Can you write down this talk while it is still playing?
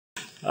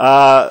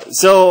I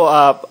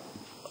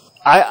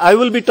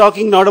will be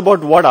talking not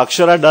about what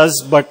Akshara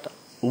does, but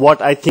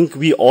what I think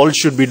we all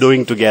should be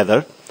doing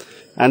together.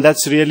 And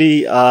that's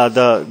really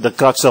the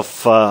crux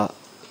of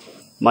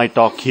my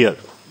talk here.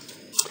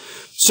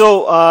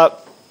 So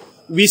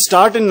we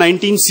start in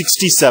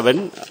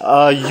 1967.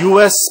 A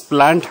US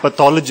plant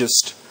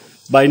pathologist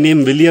by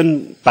name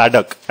William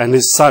Paddock and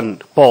his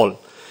son, Paul,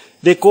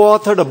 they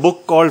co-authored a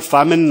book called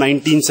Famine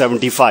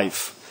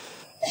 1975.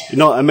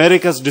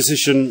 America's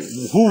Decision,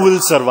 Who Will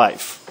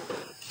Survive?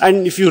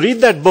 And if you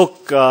read that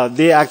book,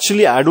 they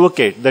actually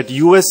advocate that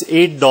US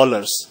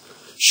 $8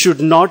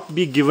 should not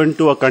be given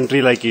to a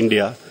country like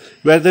India,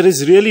 where there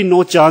is really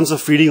no chance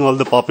of feeding all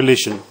the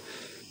population.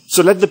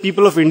 So let the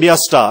people of India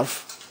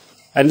starve,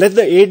 and let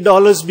the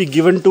 $8 be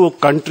given to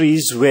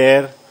countries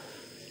where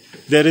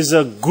there is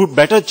a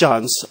better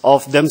chance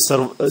of them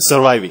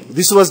surviving.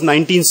 This was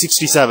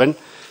 1967,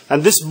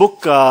 and this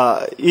book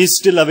is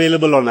still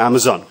available on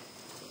Amazon.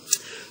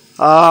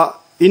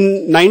 In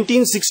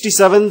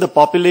 1967, the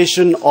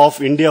population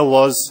of India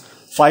was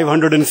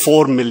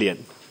 504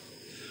 million.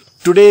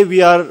 Today,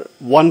 we are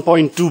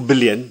 1.2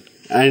 billion,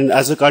 and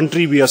as a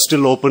country, we are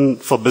still open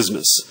for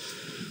business.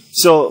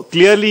 So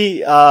clearly,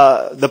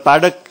 the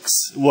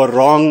Paddocks were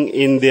wrong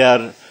in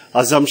their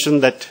assumption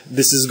that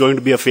this is going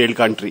to be a failed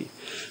country.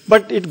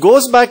 But it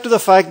goes back to the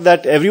fact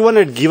that everyone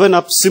had given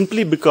up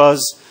simply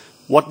because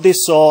what they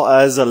saw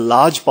as a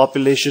large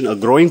population, a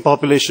growing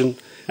population,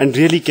 and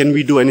really can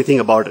we do anything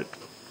about it?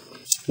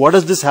 What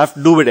does this have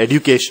to do with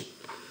education?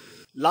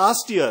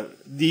 Last year,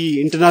 the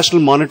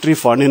International Monetary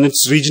Fund, in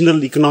its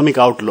regional economic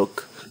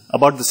outlook,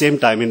 about the same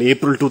time, in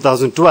April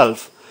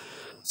 2012,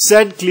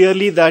 said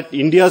clearly that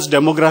India's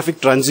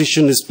demographic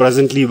transition is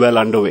presently well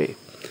underway.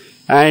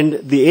 And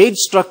the age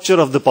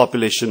structure of the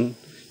population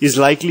is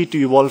likely to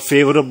evolve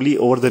favorably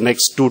over the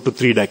next 2 to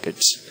 3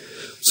 decades.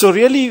 So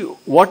really,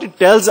 what it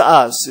tells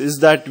us is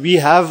that we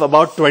have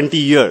about 20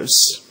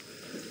 years.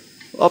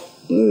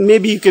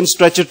 Maybe you can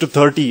stretch it to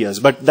 30 years,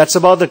 but that's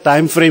about the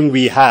time frame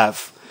we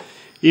have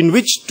in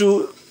which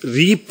to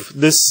reap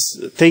this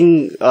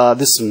thing,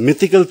 this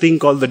mythical thing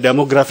called the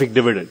demographic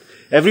dividend.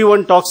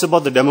 Everyone talks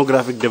about the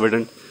demographic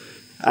dividend,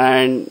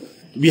 and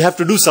we have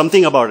to do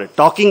something about it.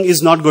 Talking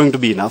is not going to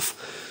be enough.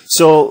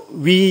 So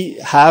we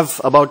have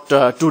about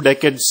 2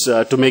 decades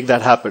to make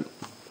that happen.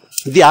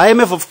 The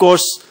IMF, of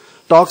course,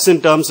 talks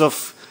in terms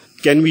of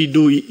can we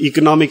do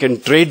economic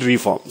and trade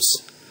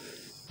reforms.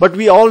 But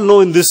we all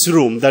know in this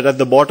room that at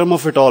the bottom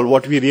of it all,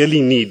 what we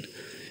really need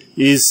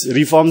is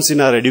reforms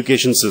in our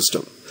education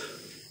system.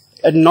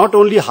 And not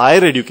only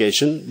higher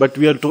education, but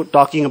we are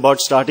talking about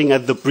starting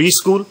at the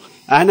preschool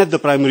and at the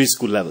primary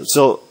school level.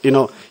 So,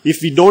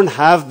 if we don't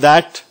have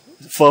that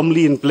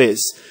firmly in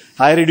place,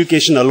 higher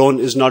education alone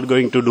is not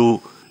going to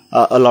do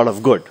a lot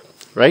of good,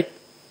 right?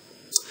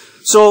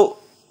 So,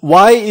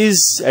 why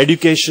is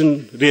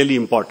education really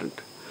important?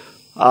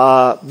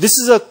 This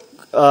is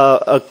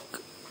a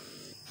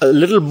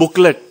little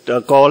booklet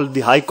called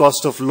The High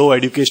Cost of Low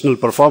Educational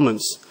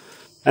Performance.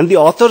 And the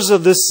authors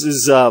of this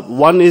is,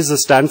 one is a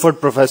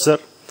Stanford professor,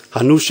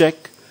 Hanushek,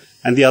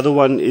 and the other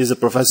one is a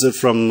professor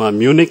from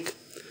Munich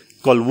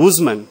called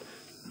Wuzman.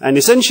 And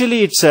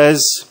essentially it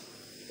says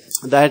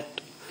that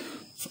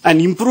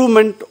an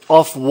improvement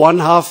of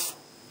 1/2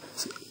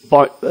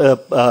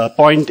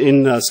 point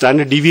in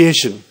standard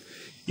deviation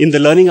in the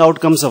learning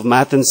outcomes of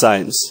math and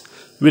science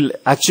will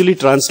actually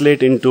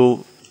translate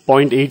into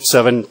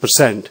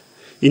 0.87%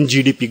 in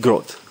GDP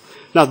growth.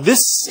 Now,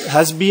 this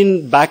has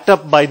been backed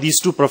up by these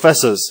 2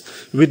 professors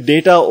with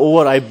data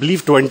over, I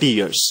believe, 20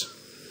 years.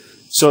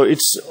 So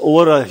it's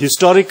over a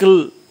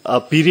historical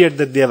period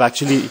that they have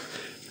actually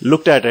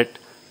looked at it,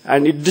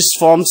 and it just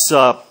forms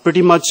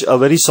pretty much a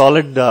very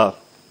solid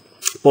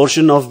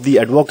portion of the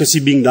advocacy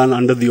being done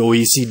under the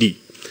OECD.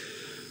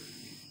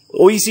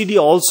 OECD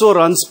also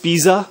runs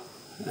PISA,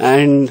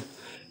 and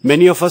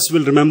many of us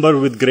will remember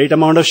with great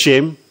amount of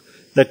shame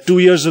that 2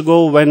 years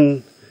ago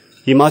when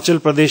Himachal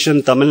Pradesh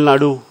and Tamil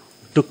Nadu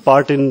took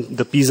part in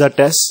the PISA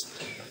tests,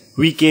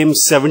 we came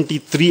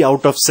 73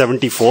 out of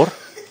 74.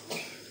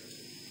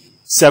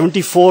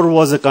 74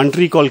 was a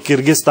country called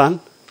Kyrgyzstan,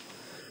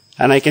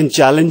 and I can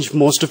challenge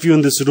most of you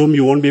in this room,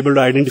 you won't be able to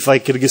identify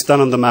Kyrgyzstan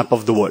on the map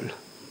of the world.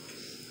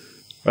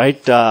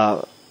 Right?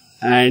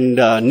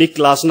 Nick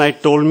last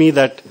night told me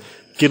that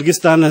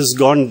Kyrgyzstan has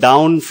gone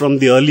down from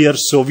the earlier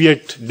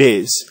Soviet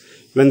days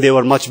when they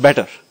were much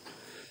better.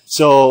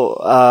 So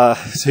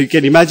you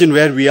can imagine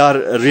where we are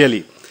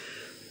really.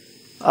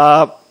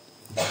 What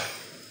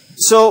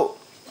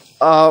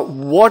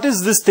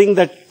is this thing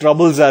that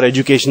troubles our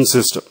education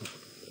system?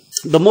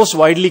 The most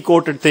widely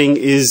quoted thing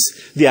is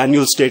the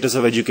annual status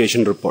of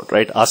education report,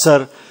 right?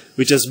 ASAR,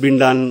 which has been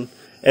done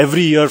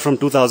every year from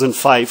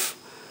 2005.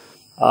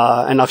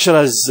 And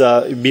Akshara has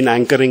been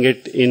anchoring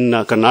it in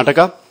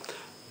Karnataka.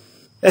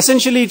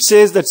 Essentially, it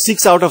says that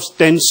 6 out of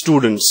 10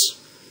 students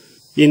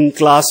in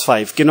class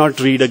 5 cannot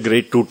read a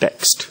grade 2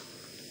 text.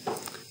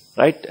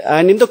 Right?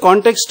 And in the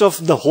context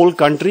of the whole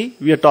country,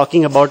 we are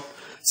talking about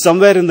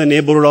somewhere in the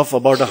neighborhood of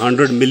about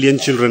 100 million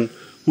children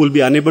who will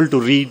be unable to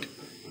read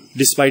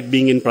despite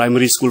being in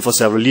primary school for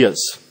several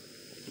years.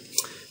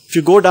 If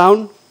you go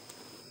down,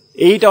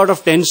 8 out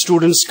of 10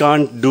 students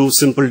can't do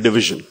simple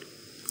division.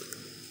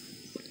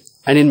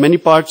 And in many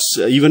parts,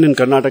 even in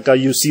Karnataka,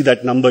 you see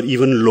that number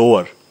even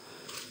lower.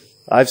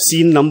 I've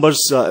seen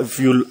numbers, if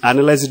you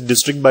analyze it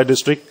district by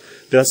district,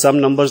 there are some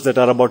numbers that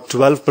are about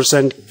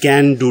 12%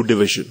 can do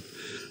division.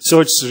 So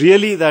it's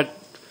really that,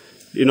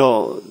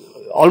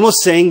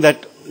 almost saying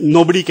that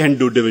nobody can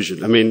do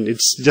division. I mean,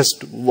 it's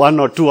just 1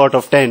 or 2 out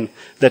of 10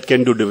 that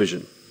can do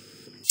division.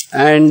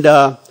 And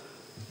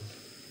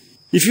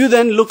if you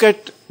then look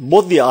at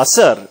both the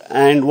ASAR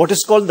and what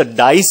is called the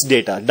DICE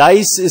data.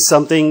 DICE is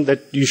something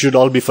that you should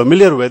all be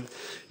familiar with.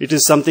 It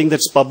is something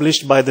that's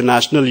published by the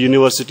National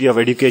University of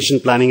Education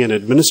Planning and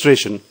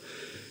Administration.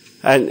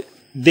 And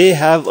they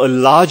have a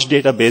large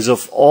database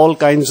of all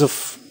kinds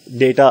of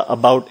data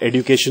about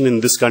education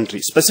in this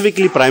country,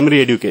 specifically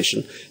primary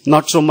education.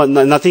 Not so much,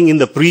 nothing in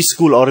the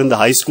preschool or in the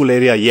high school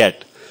area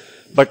yet,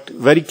 but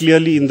very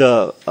clearly in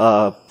the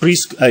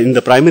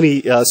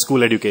primary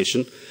school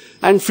education.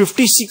 And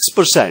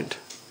 56%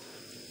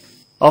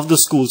 of the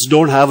schools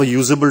don't have a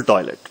usable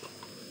toilet.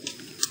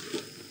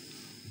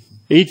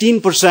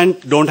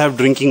 18% don't have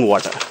drinking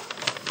water.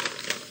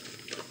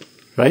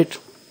 Right?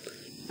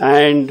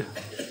 And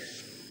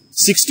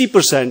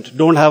 60%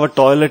 don't have a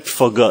toilet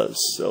for girls.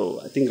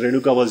 So I think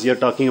Renuka was here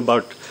talking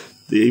about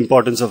the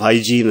importance of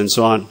hygiene and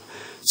so on.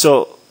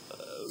 So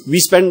we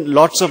spend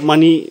lots of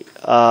money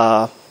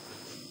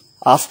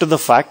after the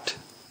fact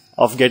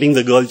of getting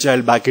the girl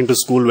child back into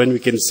school when we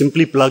can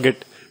simply plug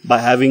it by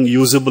having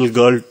usable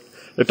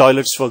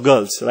toilets for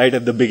girls right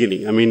at the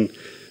beginning. I mean,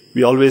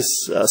 we always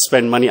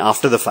spend money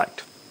after the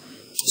fact.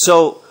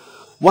 So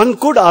one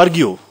could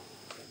argue,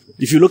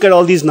 if you look at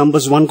all these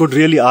numbers, one could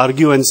really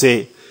argue and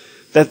say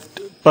that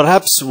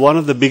perhaps one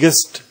of the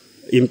biggest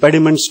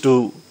impediments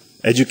to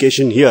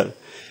education here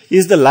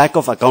is the lack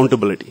of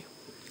accountability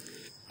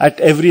at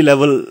every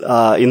level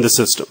in the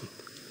system.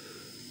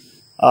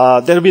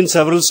 There have been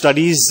several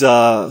studies,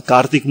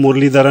 Karthik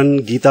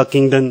Muralidharan, Geeta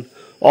Kingdon,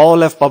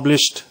 all have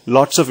published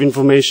lots of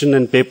information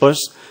and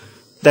papers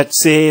that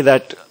say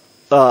that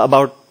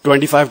about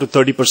 25 to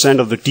 30%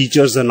 of the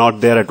teachers are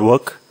not there at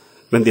work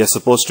when they are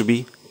supposed to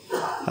be.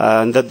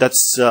 And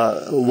that's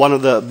one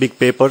of the big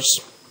papers.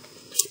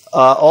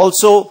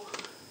 Also,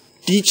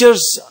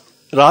 teachers,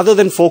 rather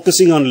than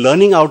focusing on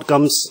learning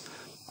outcomes,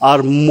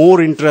 are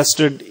more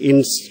interested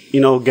in,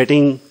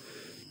 getting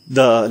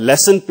the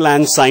lesson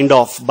plan signed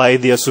off by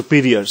their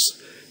superiors.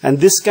 And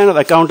this kind of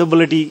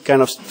accountability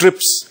kind of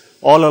strips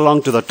all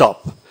along to the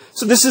top.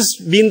 So this has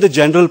been the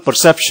general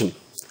perception.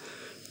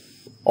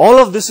 All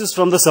of this is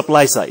from the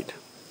supply side.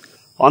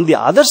 On the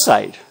other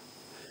side,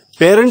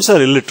 parents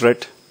are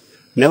illiterate,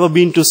 never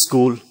been to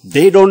school.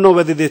 They don't know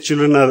whether their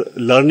children are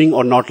learning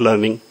or not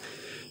learning.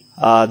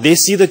 They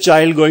see the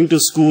child going to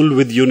school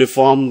with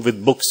uniform,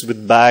 with books,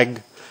 with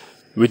bag,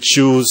 with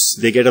shoes.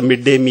 They get a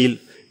midday meal.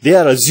 They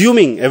are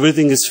assuming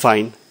everything is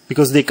fine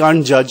because they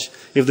can't judge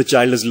if the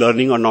child is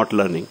learning or not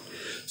learning.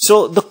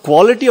 So the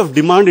quality of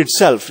demand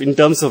itself in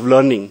terms of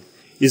learning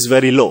is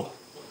very low.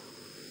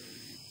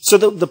 So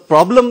the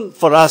problem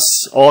for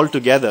us all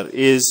together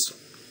is,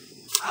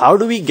 how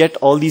do we get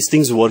all these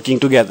things working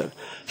together?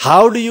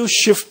 How do you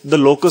shift the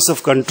locus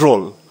of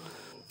control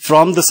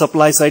from the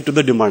supply side to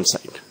the demand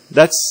side?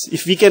 That's,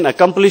 if we can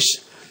accomplish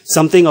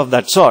something of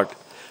that sort,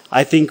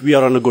 I think we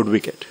are on a good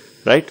wicket,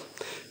 right?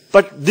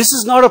 But this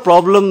is not a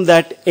problem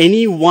that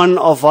any one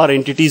of our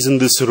entities in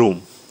this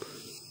room,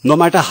 no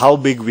matter how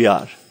big we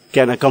are,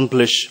 can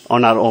accomplish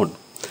on our own.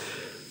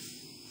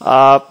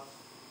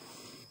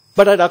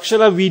 But at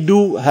Akshara,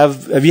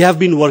 we have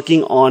been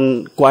working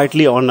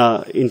quietly on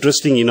an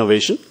interesting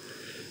innovation.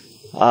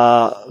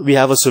 We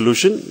have a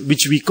solution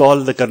which we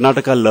call the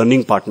Karnataka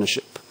Learning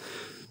Partnership.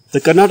 The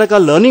Karnataka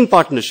Learning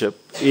Partnership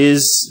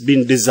is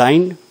been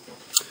designed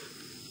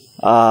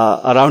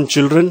around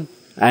children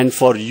and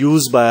for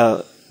use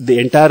by the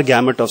entire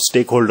gamut of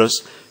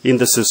stakeholders in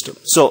the system.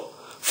 So,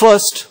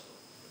 first,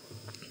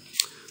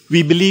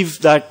 we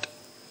believe that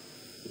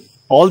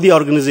all the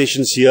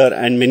organizations here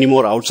and many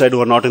more outside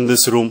who are not in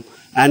this room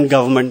and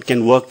government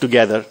can work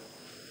together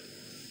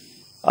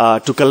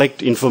to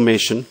collect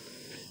information.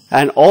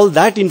 And all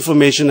that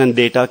information and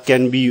data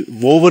can be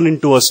woven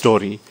into a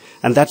story,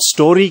 and that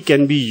story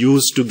can be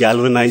used to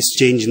galvanize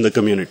change in the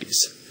communities.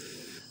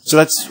 So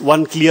that's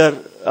one clear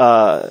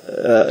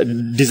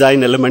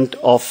design element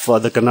of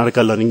the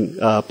Karnataka Learning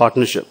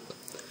Partnership.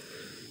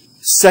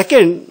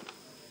 Second,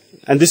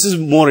 and this is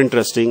more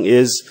interesting,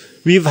 is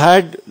we've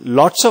had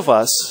lots of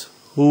us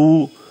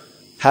who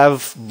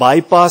have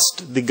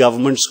bypassed the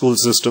government school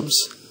systems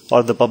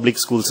or the public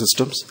school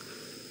systems.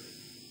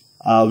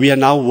 We are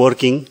now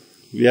working.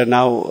 We are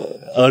now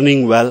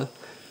earning well.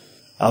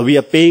 We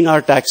are paying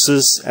our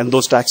taxes, and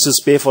those taxes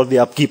pay for the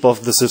upkeep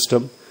of the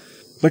system.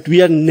 But we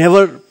have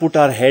never put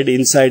our head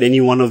inside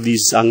any one of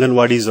these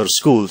Anganwadis or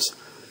schools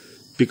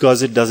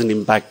because it doesn't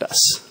impact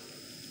us.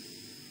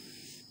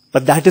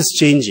 But that is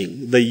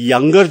changing. The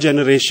younger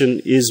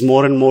generation is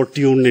more and more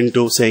tuned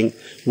into saying,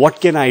 what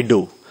can I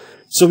do?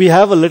 So we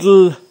have a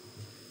little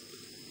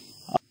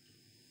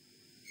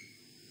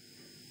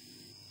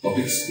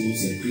public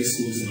schools and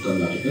preschools in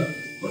Karnataka,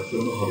 but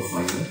don't know how to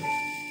find them.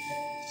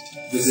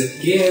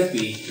 Visit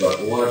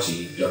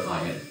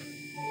klp.org.in,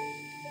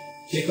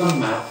 click on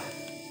map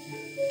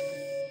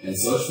and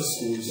search for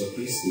schools or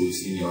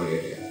preschools in your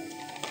area.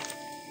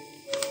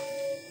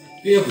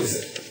 Pay a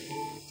visit,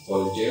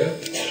 volunteer,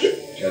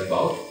 help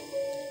out,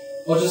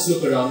 or just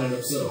look around and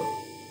observe.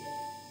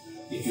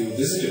 If you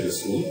visited a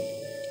school,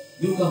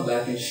 do come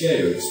back and share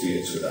your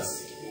experience with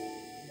us.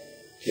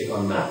 Click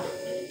on map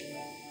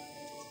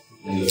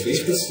and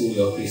locate the school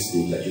or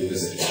preschool that you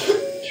visited.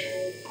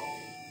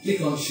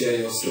 Click on share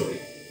your story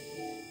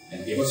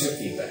and give us your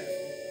feedback.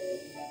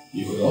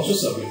 You could also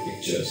submit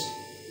pictures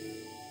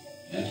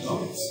and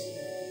comments.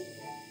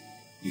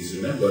 Please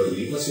remember to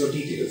leave us your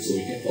details so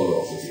we can follow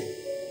up with you.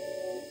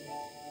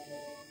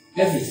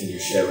 Everything you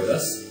share with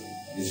us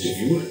is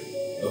reviewed,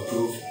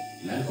 approved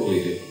and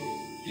collated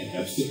and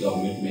helps the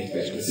government make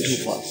better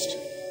decisions,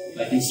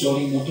 like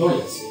installing more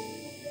toilets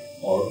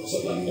or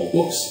supplying more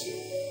books,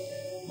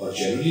 or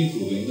generally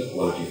improving the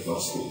quality of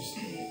our schools.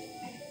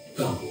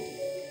 Come,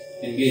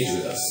 engage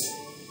with us,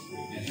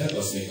 and help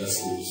us make our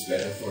schools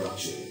better for our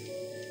children.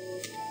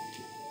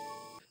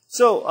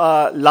 So,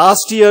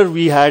 last year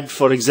we had,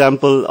 for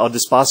example, or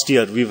this past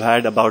year, we've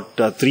had about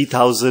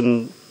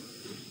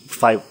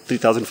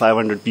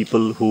 3,500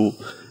 people who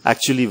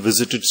actually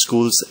visited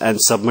schools and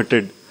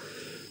submitted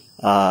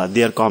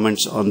their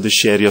comments on the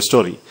Share Your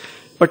Story.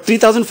 But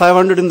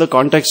 3,500 in the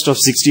context of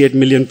 68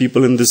 million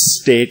people in this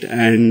state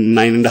and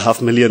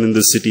 9.5 million in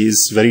this city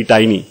is very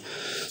tiny.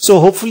 So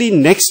hopefully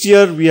next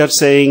year we are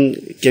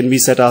saying, can we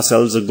set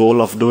ourselves a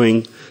goal of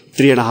doing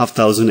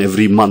 3,500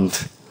 every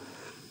month?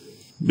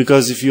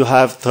 Because if you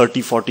have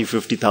 30, 40,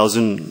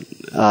 50,000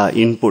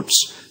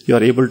 inputs, you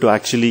are able to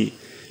actually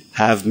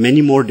have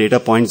many more data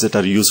points that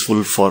are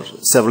useful for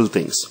several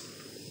things.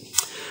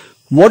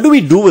 What do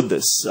we do with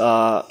this?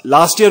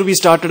 Last year we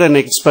started an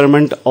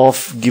experiment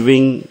of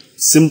giving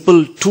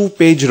simple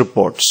 2-page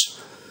reports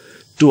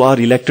to our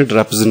elected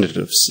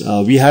representatives.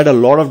 We had a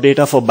lot of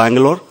data for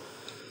Bangalore,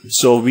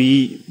 so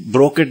we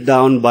broke it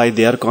down by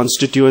their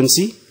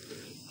constituency,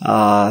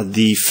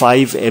 the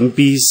 5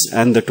 MPs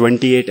and the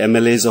 28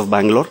 MLAs of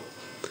Bangalore.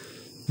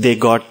 They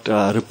got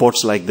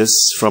reports like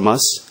this from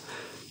us.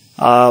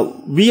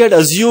 We had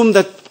assumed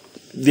that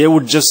they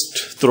would just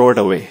throw it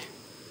away,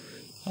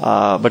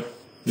 but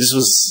this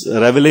was a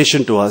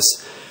revelation to us.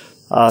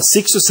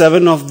 6 to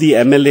 7 of the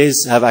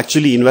MLAs have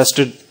actually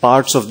invested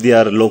parts of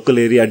their local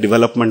area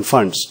development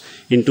funds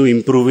into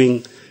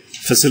improving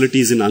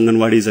facilities in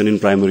Anganwadis and in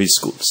primary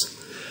schools.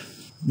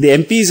 The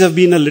MPs have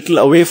been a little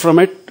away from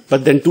it,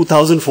 but then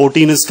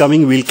 2014 is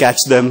coming, we'll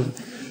catch them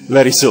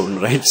very soon,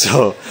 right?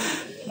 So,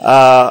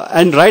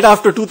 and right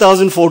after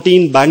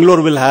 2014,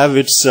 Bangalore will have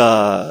its,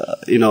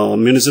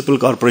 municipal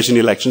corporation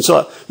election.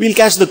 So we'll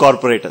catch the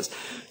corporators.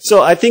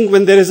 So I think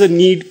when there is a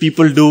need,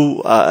 people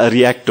do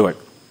react to it.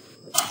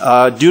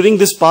 During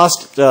this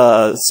past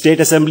state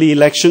assembly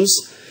elections,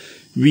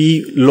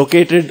 we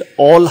located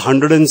all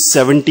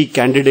 170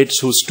 candidates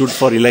who stood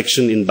for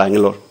election in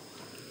Bangalore,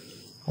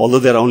 although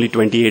there are only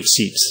 28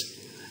 seats,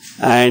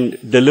 and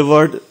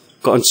delivered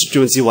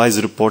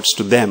constituency-wise reports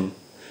to them.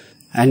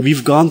 And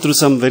we've gone through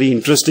some very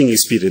interesting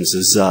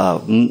experiences.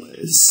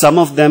 Some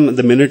of them,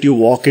 the minute you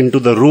walk into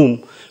the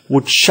room,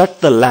 would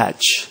shut the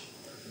latch,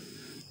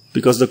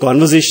 because the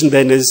conversation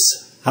then is,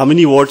 how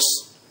many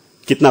votes,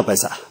 kitna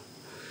paisa?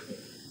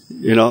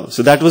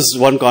 So that was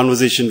one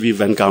conversation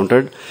we've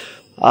encountered.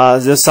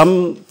 There's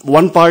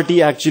one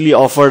party actually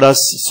offered us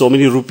so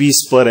many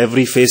rupees per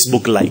every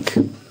Facebook like.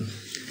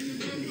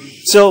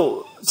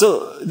 So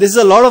there's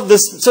a lot of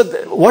this. So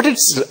what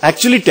it's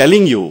actually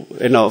telling you,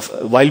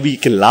 while we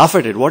can laugh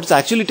at it, what it's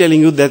actually telling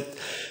you that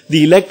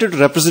the elected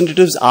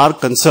representatives are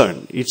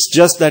concerned. It's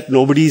just that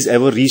nobody's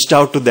ever reached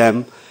out to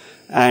them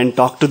and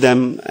talked to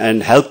them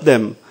and helped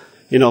them,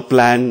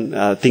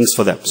 plan things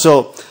for them.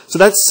 So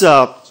that's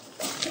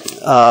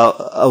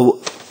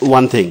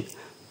one thing.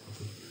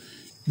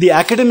 The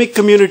academic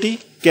community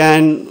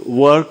can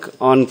work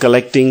on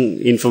collecting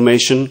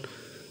information,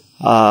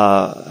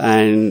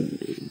 and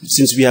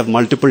since we have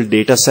multiple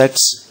data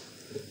sets,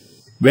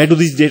 where do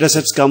these data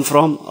sets come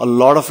from? A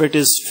lot of it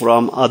is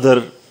from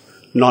other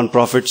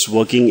non-profits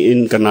working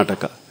in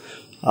Karnataka.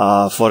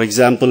 For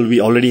example, we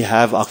already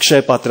have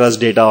Akshay Patra's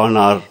data on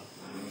our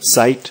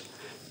site.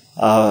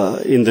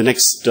 In the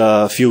next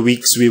few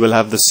weeks, we will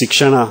have the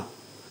Sikshana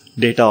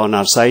data on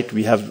our site.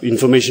 We have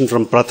information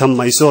from Pratham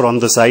Mysore on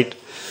the site.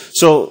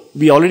 So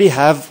we already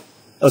have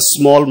a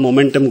small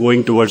momentum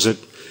going towards it.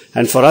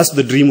 And for us,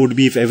 the dream would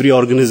be if every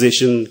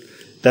organization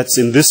that's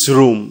in this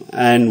room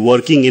and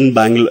working in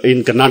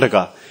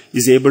Karnataka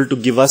is able to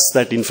give us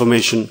that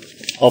information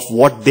of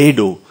what they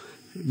do.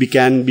 We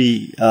can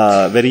be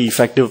very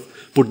effective,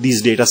 put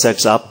these data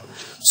sets up,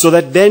 so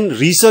that then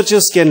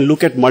researchers can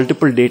look at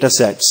multiple data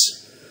sets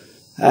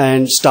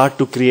and start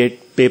to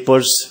create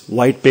papers,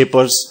 white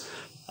papers,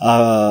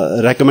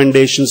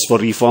 recommendations for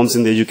reforms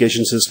in the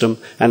education system,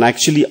 and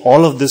actually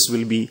all of this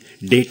will be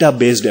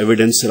data-based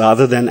evidence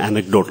rather than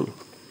anecdotal.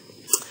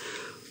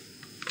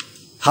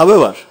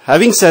 However,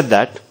 having said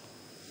that,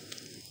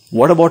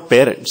 what about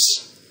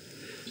parents?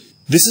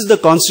 This is the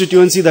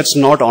constituency that's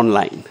not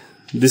online.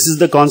 This is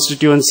the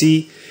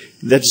constituency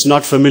that's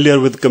not familiar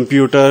with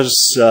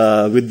computers,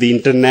 with the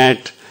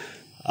internet,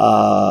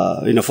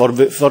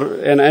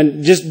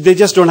 they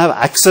just don't have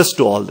access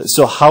to all this.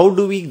 So how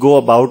do we go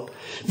about?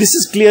 This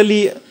is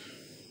clearly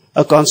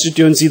a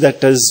constituency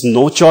that has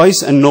no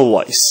choice and no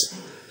voice.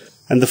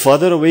 And the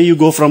further away you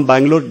go from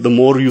Bangalore, the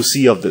more you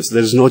see of this.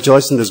 There's no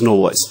choice and there's no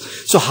voice.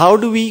 So how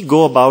do we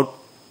go about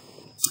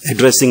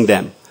addressing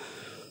them?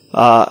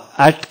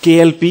 At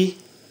KLP,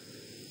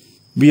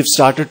 we have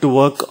started to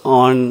work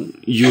on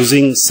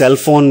using cell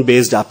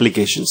phone-based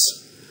applications,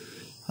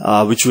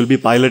 which will be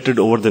piloted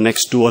over the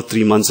next 2 or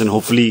 3 months and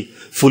hopefully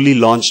fully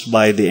launched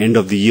by the end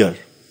of the year.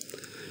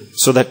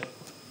 So that,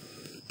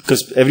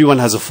 because everyone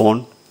has a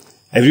phone,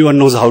 everyone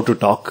knows how to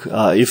talk.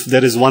 If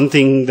there is one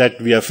thing that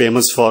we are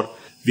famous for,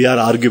 we are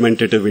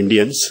argumentative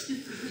Indians.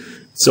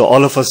 So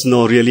all of us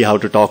know really how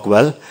to talk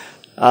well.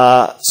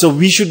 So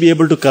we should be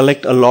able to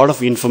collect a lot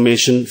of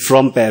information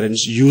from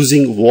parents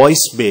using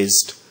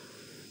voice-based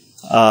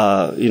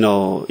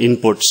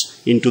inputs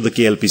into the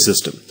KLP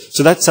system.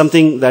 So that's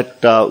something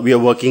that we are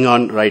working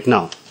on right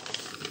now.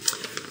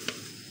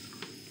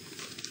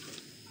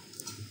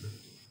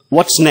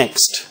 What's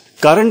next?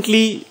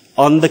 Currently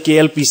on the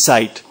KLP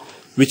site,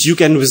 which you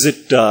can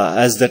visit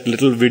as that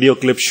little video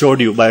clip showed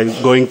you by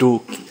going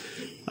to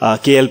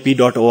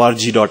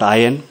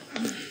klp.org.in,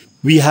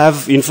 we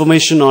have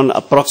information on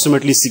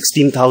approximately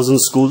 16,000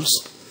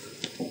 schools.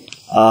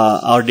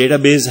 Our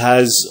database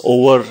has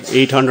over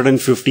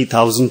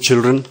 850,000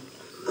 children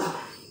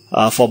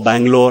for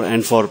Bangalore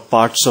and for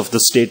parts of the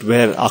state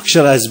where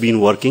Akshara has been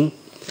working.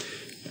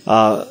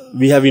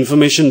 We have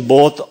information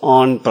both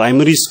on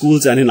primary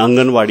schools and in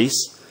Anganwadis.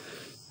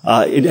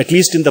 At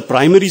least in the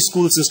primary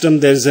school system,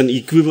 there's an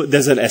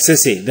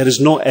SSA. There is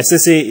no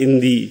SSA in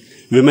the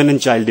women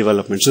and child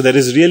development. So there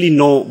is really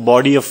no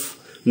body of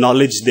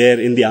knowledge there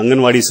in the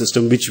Anganwadi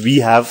system, which we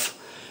have.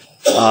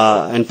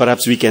 And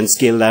perhaps we can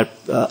scale that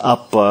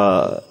up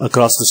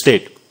across the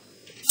state.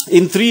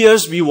 In 3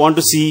 years, we want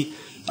to see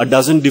a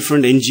dozen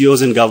different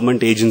NGOs and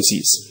government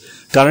agencies.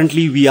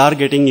 Currently, we are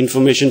getting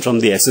information from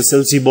the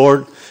SSLC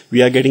board.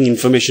 We are getting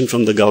information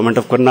from the government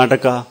of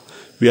Karnataka.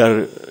 We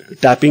are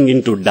tapping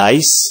into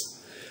DICE.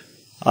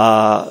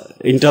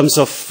 In terms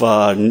of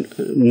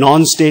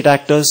non-state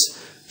actors,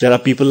 there are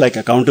people like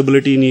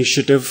Accountability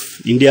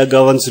Initiative, India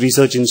Governs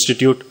Research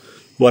Institute,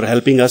 who are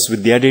helping us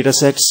with their data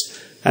sets.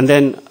 And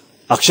then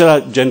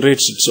Akshara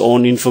generates its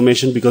own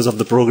information because of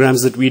the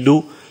programs that we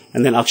do.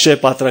 And then Akshay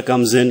Patra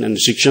comes in and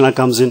Shikshana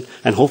comes in.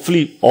 And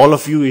hopefully all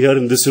of you here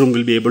in this room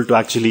will be able to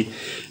actually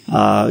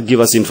give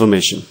us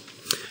information.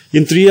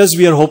 In 3 years,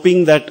 we are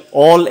hoping that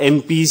all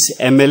MPs,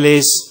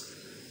 MLAs,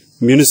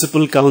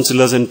 municipal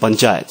councillors and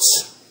panchayats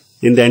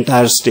in the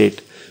entire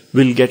state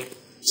will get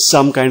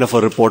some kind of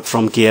a report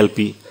from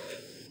KLP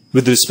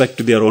with respect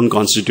to their own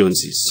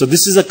constituencies. So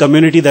this is a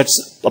community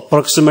that's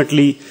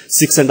approximately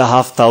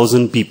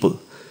 6,500 people.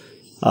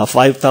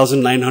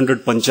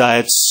 5,900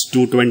 panchayats,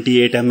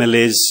 228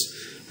 MLAs,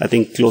 I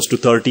think close to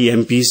 30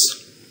 MPs,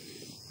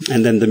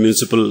 and then the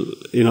municipal,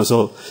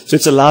 so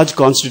it's a large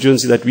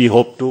constituency that we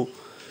hope to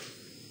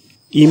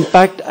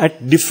impact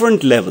at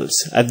different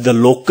levels, at the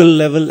local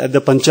level, at the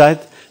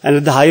panchayat, and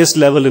at the highest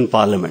level in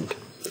parliament.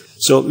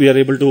 So we are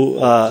able to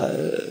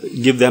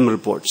give them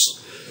reports.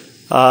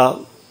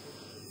 Within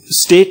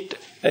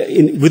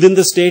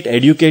the state,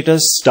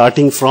 educators,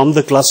 starting from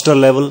the cluster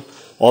level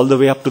all the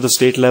way up to the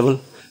state level,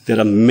 there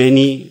are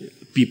many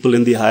people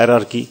in the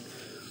hierarchy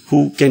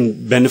who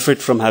can benefit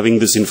from having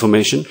this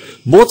information,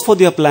 both for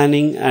their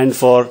planning and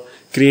for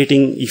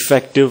creating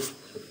effective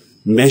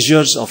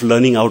measures of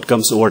learning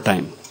outcomes over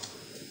time.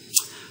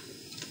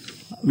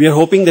 We are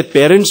hoping that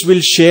parents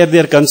will share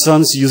their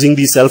concerns using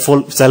these cell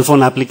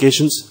phone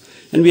applications,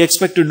 and we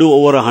expect to do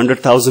over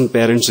 100,000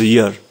 parents a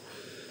year.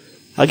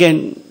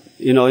 Again,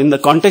 in the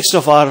context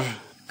of our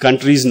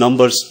country's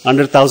numbers,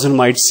 100,000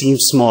 might seem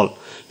small,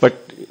 but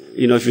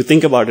if you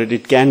think about it,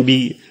 it can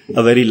be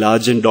a very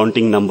large and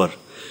daunting number.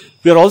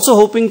 We are also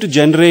hoping to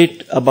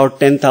generate about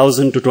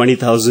 10,000 to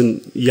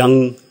 20,000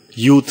 young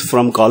youth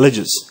from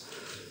colleges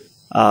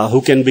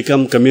who can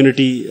become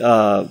community,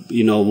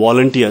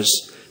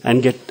 volunteers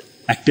and get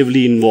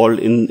actively involved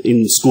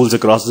in schools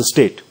across the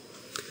state.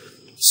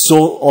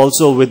 So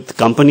also with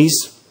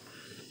companies,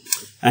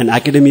 and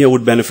academia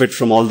would benefit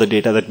from all the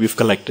data that we've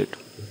collected.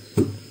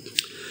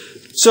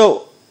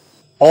 So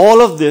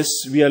all of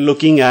this we are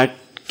looking at,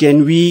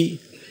 can we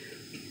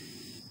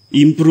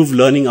improve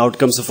learning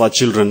outcomes of our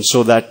children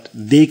so that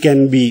they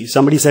can be,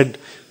 somebody said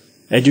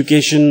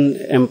education,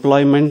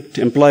 employment,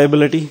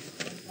 employability.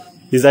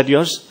 Is that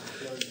yours?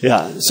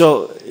 Yeah.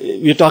 So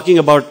we're talking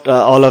about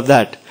all of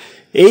that.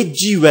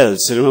 H.G.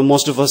 Wells,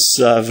 most of us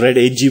have read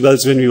H.G.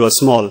 Wells when we were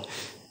small.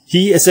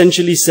 He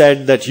essentially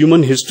said that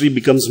human history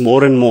becomes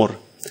more and more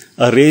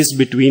a race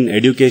between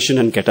education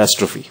and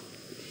catastrophe.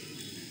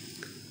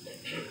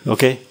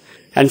 Okay?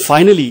 And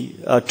finally,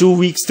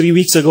 3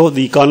 weeks ago,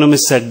 The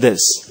Economist said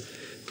this.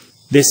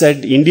 They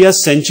said,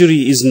 India's century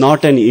is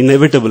not an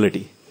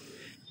inevitability.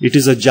 It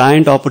is a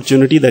giant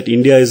opportunity that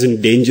India is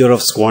in danger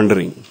of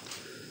squandering.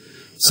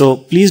 So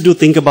please do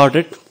think about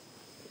it.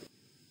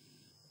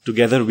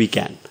 Together we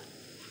can.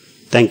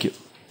 Thank you.